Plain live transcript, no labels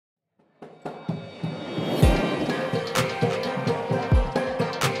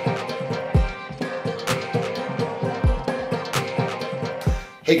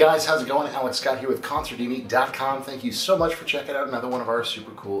Hey guys, how's it going? Alex Scott here with Consordini.com. Thank you so much for checking out another one of our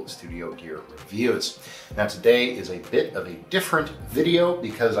super cool studio gear reviews. Now today is a bit of a different video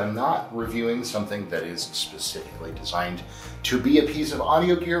because I'm not reviewing something that is specifically designed to be a piece of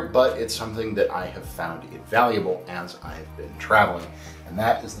audio gear, but it's something that I have found invaluable as I've been traveling. And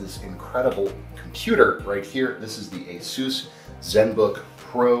that is this incredible computer right here. This is the ASUS Zenbook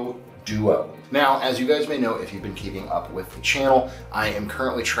Pro Duo. Now, as you guys may know, if you've been keeping up with the channel, I am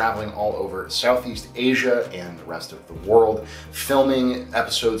currently traveling all over Southeast Asia and the rest of the world, filming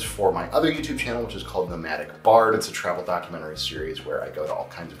episodes for my other YouTube channel, which is called Nomadic Bard. It's a travel documentary series where I go to all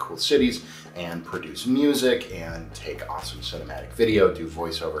kinds of cool cities and produce music and take awesome cinematic video, do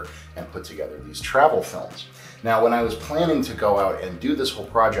voiceover, and put together these travel films. Now, when I was planning to go out and do this whole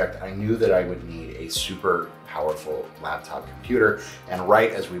project, I knew that I would need a super powerful laptop computer, and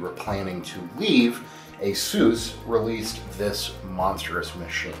right as we were planning to leave, ASUS released this monstrous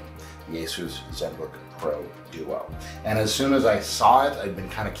machine, the ASUS Zenbook Pro Duo. And as soon as I saw it, I'd been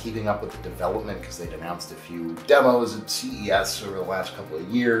kind of keeping up with the development because they'd announced a few demos at CES over the last couple of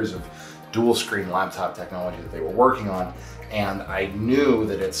years of dual screen laptop technology that they were working on. And I knew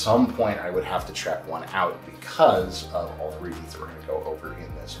that at some point I would have to check one out because of all the reasons that we're going to go over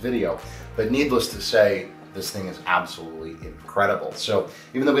in this video. But needless to say, this thing is absolutely incredible. So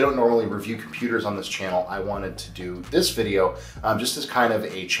even though we don't normally review computers on this channel, I wanted to do this video just as kind of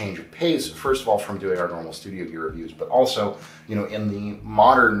a change of pace. First of all, from doing our normal studio gear reviews, but also, you know, in the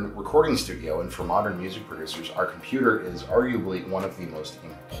modern recording studio and for modern music producers, our computer is arguably one of the most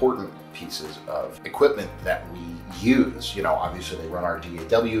important pieces of equipment that we use. You know, obviously they run our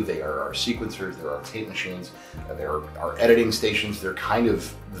DAW, they are our sequencers, they're our tape machines, they're our editing stations. They're kind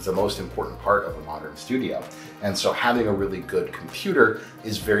of the most important part of a modern studio. And so having a really good computer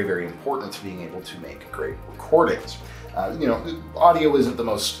is very, very important to being able to make great recordings. You know, audio isn't the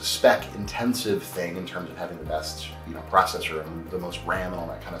most spec intensive thing in terms of having the best, you know, processor and the most RAM and all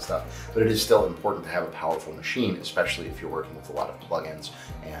that kind of stuff, but it is still important to have a powerful machine, especially if you're working with a lot of plugins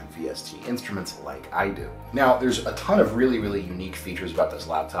and VST instruments like I do. Now, there's a ton of really, really unique features about this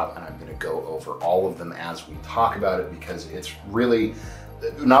laptop, and I'm going to go over all of them as we talk about it because it's really,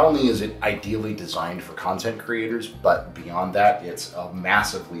 not only is it ideally designed for content creators, but beyond that, it's a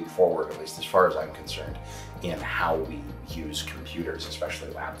massive leap forward, at least as far as I'm concerned, in how we use computers, especially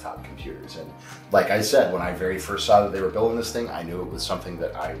laptop computers. And like I said, when I very first saw that they were building this thing, I knew it was something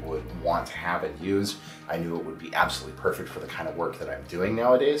that I would want to have and use. I knew it would be absolutely perfect for the kind of work that I'm doing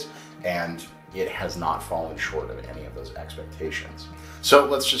nowadays, and it has not fallen short of any of those expectations. So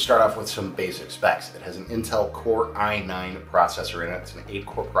let's just start off with some basic specs. It has an Intel Core i9 processor in it. It's an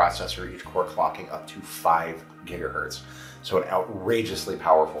 8-core processor, each core clocking up to 5 gigahertz. So an outrageously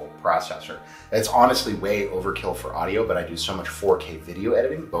powerful processor. It's honestly way overkill for audio, but I do so much 4K video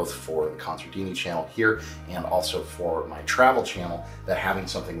editing, both for the Consordini channel here and also for my travel channel, that having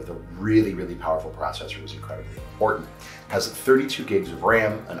something with a really, really powerful processor is incredibly important. It has 32 gigs of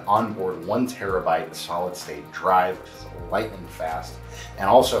RAM, an onboard 1 terabyte solid state drive, which is lightning fast, and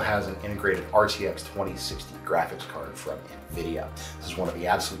also has an integrated RTX 2060 graphics card from Nvidia. This is one of the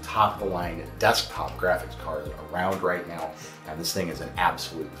absolute top-of-the-line desktop graphics cards around right now, and this thing is an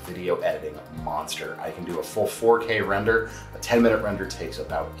absolute video editing monster. I can do a full 4K render. A 10-minute render takes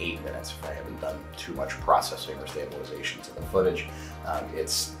about 8 minutes if I haven't done too much processing or stabilization to the footage.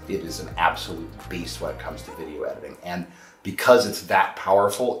 It is an absolute beast when it comes to video editing, and because it's that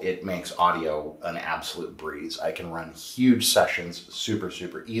powerful, it makes audio an absolute breeze. I can run huge sessions super,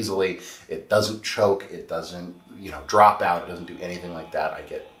 super easily. It doesn't choke, it doesn't, you know, drop out, it doesn't do anything like that. I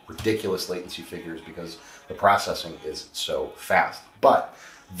get ridiculous latency figures because the processing is so fast. But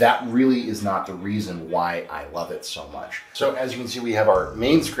that really is not the reason why I love it so much. So as you can see, we have our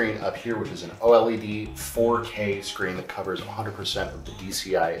main screen up here, which is an OLED 4K screen that covers 100% of the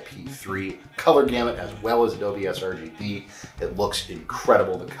DCI P3 color gamut, as well as Adobe sRGB. It looks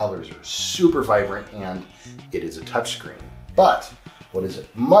incredible. The colors are super vibrant, and it is a touchscreen. But what is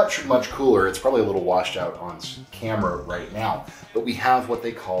much, much cooler, it's probably a little washed out on camera right now, but we have what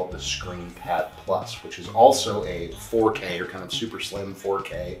they call the ScreenPad Plus, which is also a 4K or kind of super slim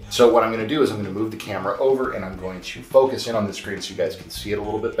 4K. So what I'm going to do is I'm going to move the camera over and I'm going to focus in on the screen so you guys can see it a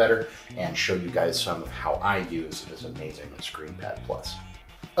little bit better and show you guys some of how I use this amazing ScreenPad Plus.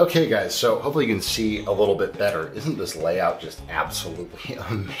 Okay guys, so hopefully you can see a little bit better. Isn't this layout just absolutely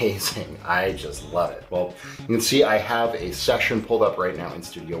amazing? I just love it. Well, you can see I have a session pulled up right now in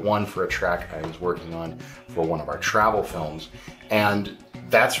Studio One for a track I was working on for one of our travel films. And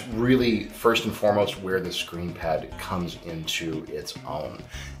that's really first and foremost where the screen pad comes into its own,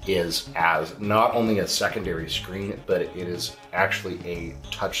 is as not only a secondary screen, but it is actually a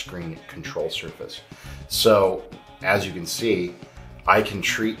touchscreen control surface. So as you can see, I can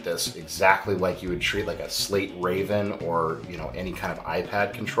treat this exactly like you would treat like a Slate Raven or, you know, any kind of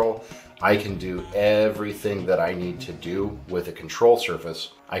iPad control. I can do everything that I need to do with a control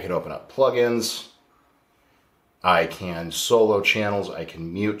surface. I can open up plugins, I can solo channels, I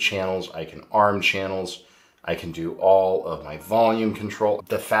can mute channels, I can arm channels, I can do all of my volume control.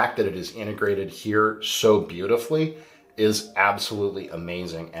 The fact that it is integrated here so beautifully is absolutely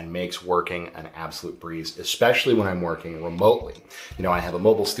amazing and makes working an absolute breeze, especially when I'm working remotely. You know, I have a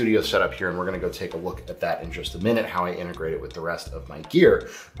mobile studio set up here, and we're gonna go take a look at that in just a minute, how I integrate it with the rest of my gear.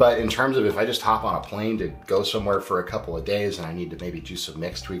 But in terms of if I just hop on a plane to go somewhere for a couple of days and I need to maybe do some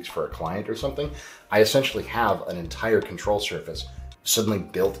mix tweaks for a client or something, I essentially have an entire control surface suddenly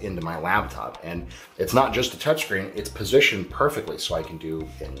built into my laptop. And it's not just a touchscreen, it's positioned perfectly so I can do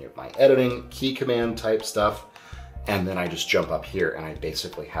any of my editing, key command type stuff. And then I just jump up here and I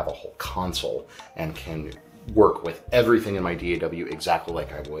basically have a whole console and can work with everything in my DAW exactly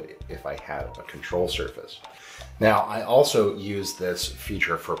like I would if I had a control surface. Now, I also use this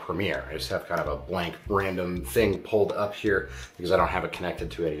feature for Premiere. I just have kind of a blank random thing pulled up here because I don't have it connected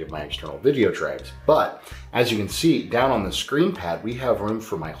to any of my external video drives. But as you can see down on the screen pad, we have room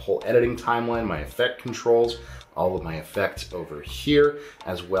for my whole editing timeline, my effect controls, all of my effects over here,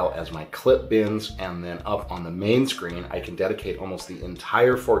 as well as my clip bins. And then up on the main screen, I can dedicate almost the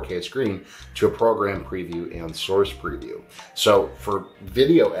entire 4K screen to a program preview and source preview. So for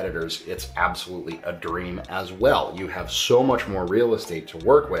video editors, it's absolutely a dream as well. You have so much more real estate to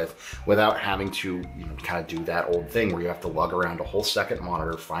work with without having to, you know, kind of do that old thing where you have to lug around a whole second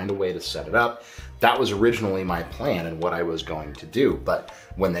monitor, find a way to set it up. That was originally my plan and what I was going to do. But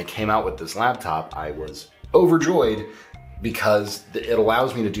when they came out with this laptop, I was overjoyed because it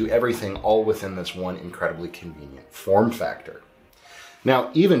allows me to do everything all within this one incredibly convenient form factor.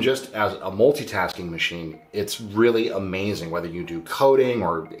 Now, even just as a multitasking machine, it's really amazing whether you do coding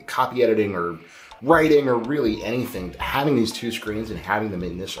or copy editing or writing or really anything. Having these two screens and having them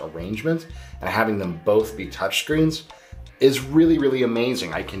in this arrangement and having them both be touch screens is really, really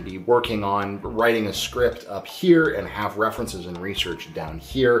amazing. I can be working on writing a script up here and have references and research down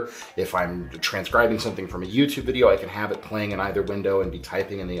here. If I'm transcribing something from a YouTube video, I can have it playing in either window and be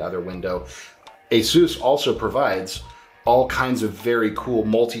typing in the other window. ASUS also provides all kinds of very cool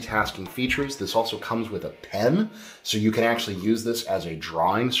multitasking features. This also comes with a pen, so you can actually use this as a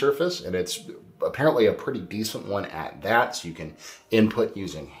drawing surface, and it's apparently a pretty decent one at that, so you can input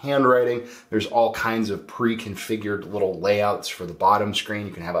using handwriting. There's all kinds of pre-configured little layouts for the bottom screen.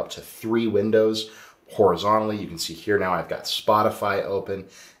 You can have up to 3 windows horizontally. You can see here now I've got Spotify open,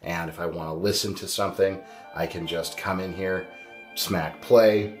 and if I want to listen to something, I can just come in here, smack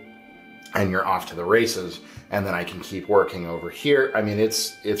play, and you're off to the races. And then I can keep working over here. I mean,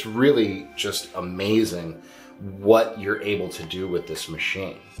 it's really just amazing what you're able to do with this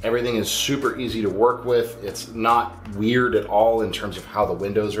machine. Everything is super easy to work with. It's not weird at all in terms of how the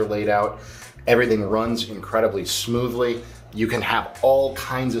windows are laid out. Everything runs incredibly smoothly. You can have all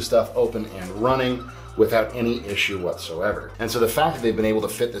kinds of stuff open and running without any issue whatsoever. And so the fact that they've been able to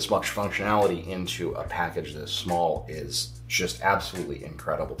fit this much functionality into a package this small is just absolutely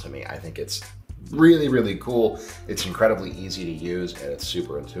incredible to me. I think it's really, really cool. It's incredibly easy to use and it's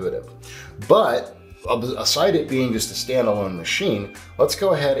super intuitive. But aside it being just a standalone machine, let's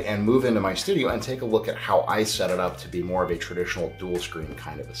go ahead and move into my studio and take a look at how I set it up to be more of a traditional dual screen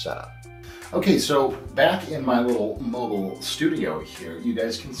kind of a setup. Okay, so back in my little mobile studio here, you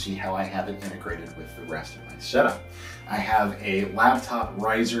guys can see how I have it integrated with the rest of my setup. I have a laptop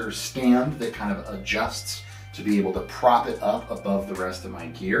riser stand that kind of adjusts to be able to prop it up above the rest of my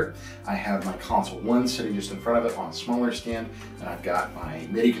gear. I have my console 1 sitting just in front of it on a smaller stand, and I've got my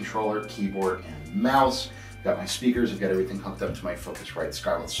MIDI controller, keyboard, and mouse. I've got my speakers, I've got everything hooked up to my Focusrite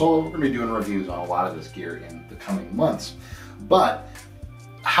Scarlett Solo. We're gonna be doing reviews on a lot of this gear in the coming months. But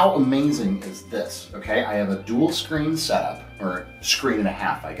how amazing is this, okay? I have a dual screen setup, or screen and a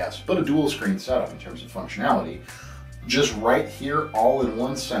half, I guess, but a dual screen setup in terms of functionality. Just right here, all in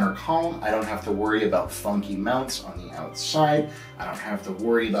one center column. I don't have to worry about funky mounts on the outside. I don't have to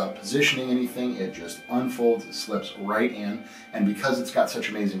worry about positioning anything. It just unfolds, it slips right in. And because it's got such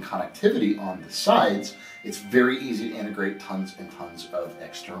amazing connectivity on the sides, It's very easy to integrate tons and tons of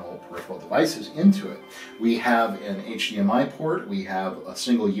external peripheral devices into it. We have an HDMI port, we have a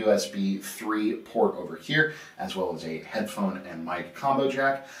single USB 3 port over here, as well as a headphone and mic combo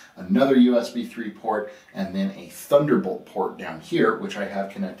jack, another USB 3 port, and then a Thunderbolt port down here, which I have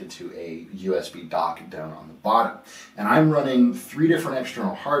connected to a USB dock down on the bottom. And I'm running 3 different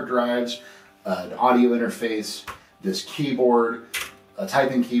external hard drives, an audio interface, this keyboard, a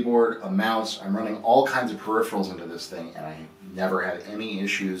typing keyboard, a mouse. I'm running all kinds of peripherals into this thing, and I never had any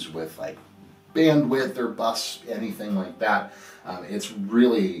issues with like bandwidth or bus, anything like that. It's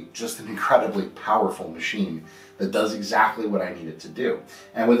really just an incredibly powerful machine that does exactly what I need it to do.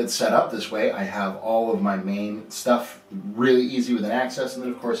 And with it set up this way, I have all of my main stuff really easy within access. And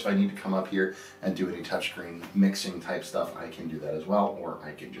then of course, if I need to come up here and do any touchscreen mixing type stuff, I can do that as well. Or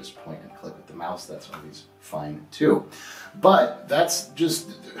I can just point and click with the mouse. That's always fine too. But that's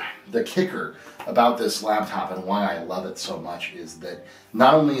just the kicker about this laptop and why I love it so much is that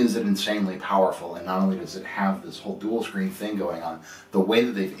not only is it insanely powerful and not only does it have this whole dual screen thing going on, the way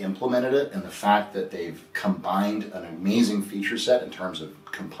that they've implemented it and the fact that they've combined an amazing feature set in terms of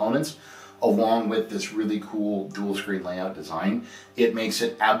components along with this really cool dual screen layout design, it makes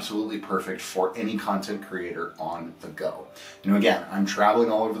it absolutely perfect for any content creator on the go. You know, again, I'm traveling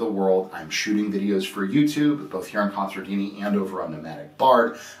all over the world. I'm shooting videos for YouTube, both here on Consordini and over on Nomadic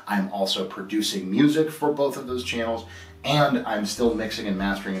Bard. I'm also producing music for both of those channels, and I'm still mixing and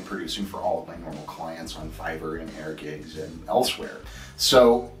mastering and producing for all of my normal clients on Fiverr and AirGigs and elsewhere.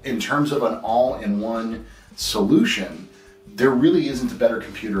 So in terms of an all-in-one solution, there really isn't a better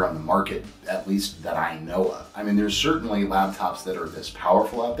computer on the market, at least that I know of. I mean, there's certainly laptops that are this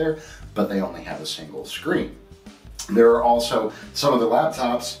powerful out there, but they only have a single screen. There are also some of the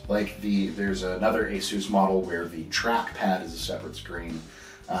laptops, like there's another ASUS model where the trackpad is a separate screen,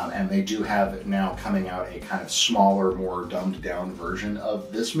 and they do have now coming out a kind of smaller, more dumbed down version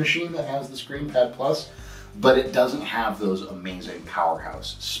of this machine that has the ScreenPad Plus, but it doesn't have those amazing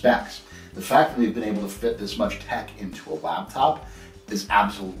powerhouse specs. The fact that they've been able to fit this much tech into a laptop is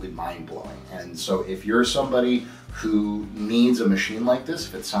absolutely mind-blowing. And so if you're somebody who needs a machine like this,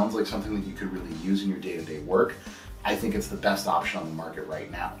 if it sounds like something that you could really use in your day-to-day work, I think it's the best option on the market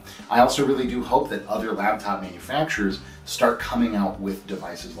right now. I also really do hope that other laptop manufacturers start coming out with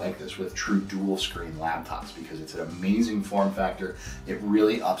devices like this, with true dual screen laptops, because it's an amazing form factor. It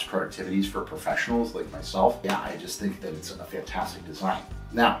really ups productivities for professionals like myself. Yeah, I just think that it's a fantastic design.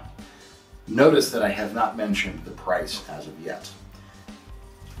 Now, notice that I have not mentioned the price as of yet.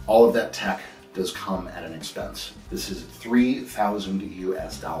 All of that tech does come at an expense. This is $3,000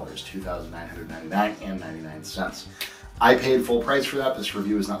 US, $2,999.99. I paid full price for that. This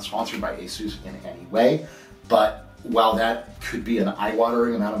review is not sponsored by ASUS in any way, but while that could be an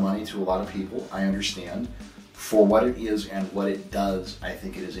eye-watering amount of money to a lot of people, I understand. For what it is and what it does, I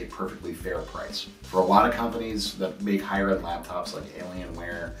think it is a perfectly fair price. For a lot of companies that make higher-end laptops like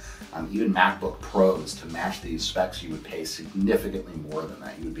Alienware, even MacBook Pros, to match these specs, you would pay significantly more than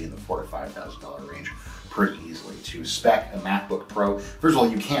that. You would be in the $4,000 to $5,000 range pretty easily. To spec a MacBook Pro, first of all,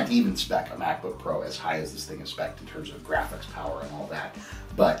 you can't even spec a MacBook Pro as high as this thing is spec'd in terms of graphics power and all that,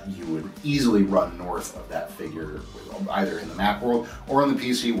 but you would easily run north of that figure either in the Mac world or in the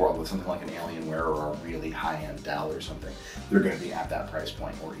PC world with something like an Alienware or a really high-end Dell or something. They're going to be at that price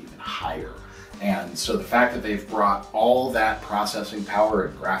point or even higher. And so the fact that they've brought all that processing power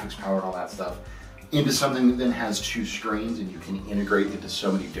and graphics power and all that stuff into something that then has 2 screens and you can integrate into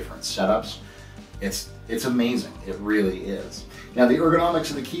so many different setups, it's amazing. It really is. Now the ergonomics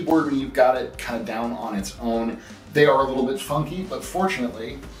of the keyboard, when you've got it kind of down on its own, they are a little bit funky, but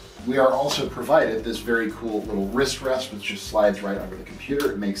fortunately, we are also provided this very cool little wrist rest which just slides right under the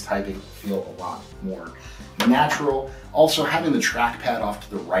computer. It makes typing feel a lot more natural. Also, having the trackpad off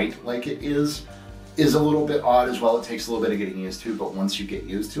to the right like it is a little bit odd as well. It takes a little bit of getting used to, but once you get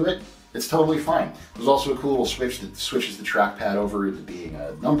used to it, it's totally fine. There's also a cool little switch that switches the trackpad over into being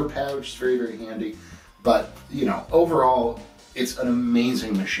a number pad, which is very, very handy. But, you know, overall, it's an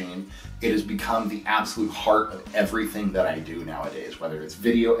amazing machine. It has become the absolute heart of everything that I do nowadays, whether it's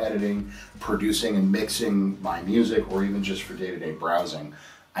video editing, producing and mixing my music, or even just for day-to-day browsing.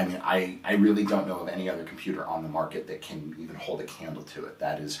 I mean, I really don't know of any other computer on the market that can even hold a candle to it.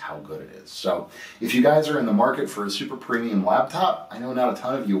 That is how good it is. So if you guys are in the market for a super premium laptop, I know not a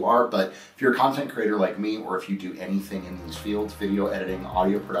ton of you are, but if you're a content creator like me, or if you do anything in these fields, video editing,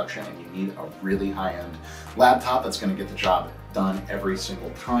 audio production, and you need a really high-end laptop that's going to get the job done every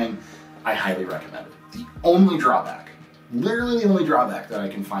single time, I highly recommend it. The only drawback, literally the only drawback that I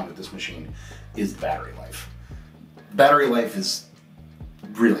can find with this machine is the battery life. Battery life is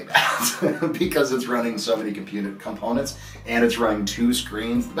really bad because it's running so many components and it's running 2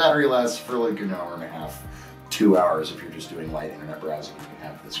 screens. The battery lasts for like an hour and a half, 2 hours if you're just doing light internet browsing. You can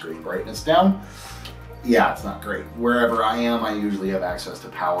have the screen brightness down. Yeah, it's not great. Wherever I am, I usually have access to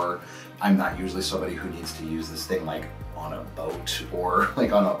power. I'm not usually somebody who needs to use this thing like on a boat or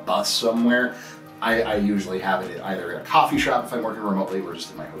like on a bus somewhere. I usually have it either in a coffee shop if I'm working remotely or just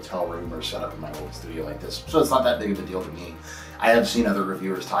in my hotel room or set up in my old studio like this. So it's not that big of a deal to me. I have seen other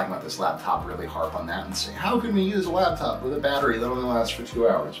reviewers talking about this laptop really harp on that and say, how can we use a laptop with a battery that only lasts for 2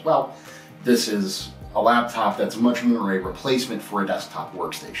 hours? Well, this is a laptop that's much more a replacement for a desktop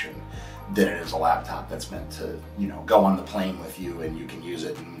workstation than it is a laptop that's meant to, you know, go on the plane with you and you can use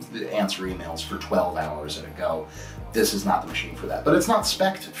it and answer emails for 12 hours at a go. This is not the machine for that, but it's not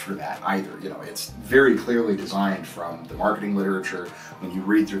spec'd for that either. You know, it's very clearly designed from the marketing literature. When you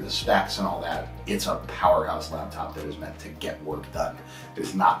read through the specs and all that, it's a powerhouse laptop that is meant to get work done. It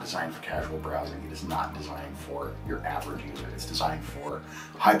is not designed for casual browsing. It is not designed for your average user. It's designed for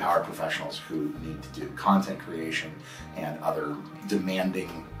high-powered professionals who need to do content creation and other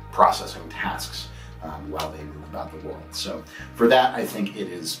demanding processing tasks while they move about the world. So for that, I think it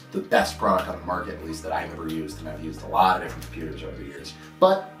is the best product on the market, at least that I've ever used, and I've used a lot of different computers over the years.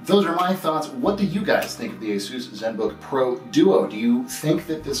 But those are my thoughts. What do you guys think of the ASUS Zenbook Pro Duo? Do you think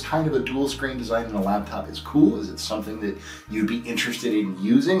that this kind of a dual screen design in a laptop is cool? Is it something that you'd be interested in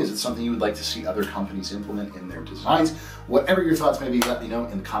using? Is it something you would like to see other companies implement in their designs? Whatever your thoughts may be, let me know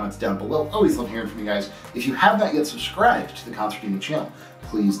in the comments down below. Always love hearing from you guys. If you have not yet subscribed to the Consordini channel,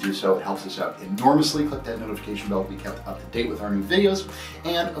 please do so. It helps us out enormously. Click that notification bell to be kept up to date with our new videos.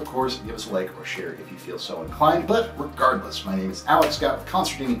 And of course, give us a like or share if you feel so inclined. But regardless, my name is Alex Scott with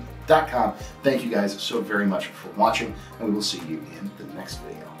Consordini.com. Thank you guys so very much for watching, and we will see you in the next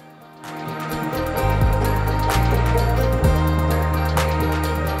video.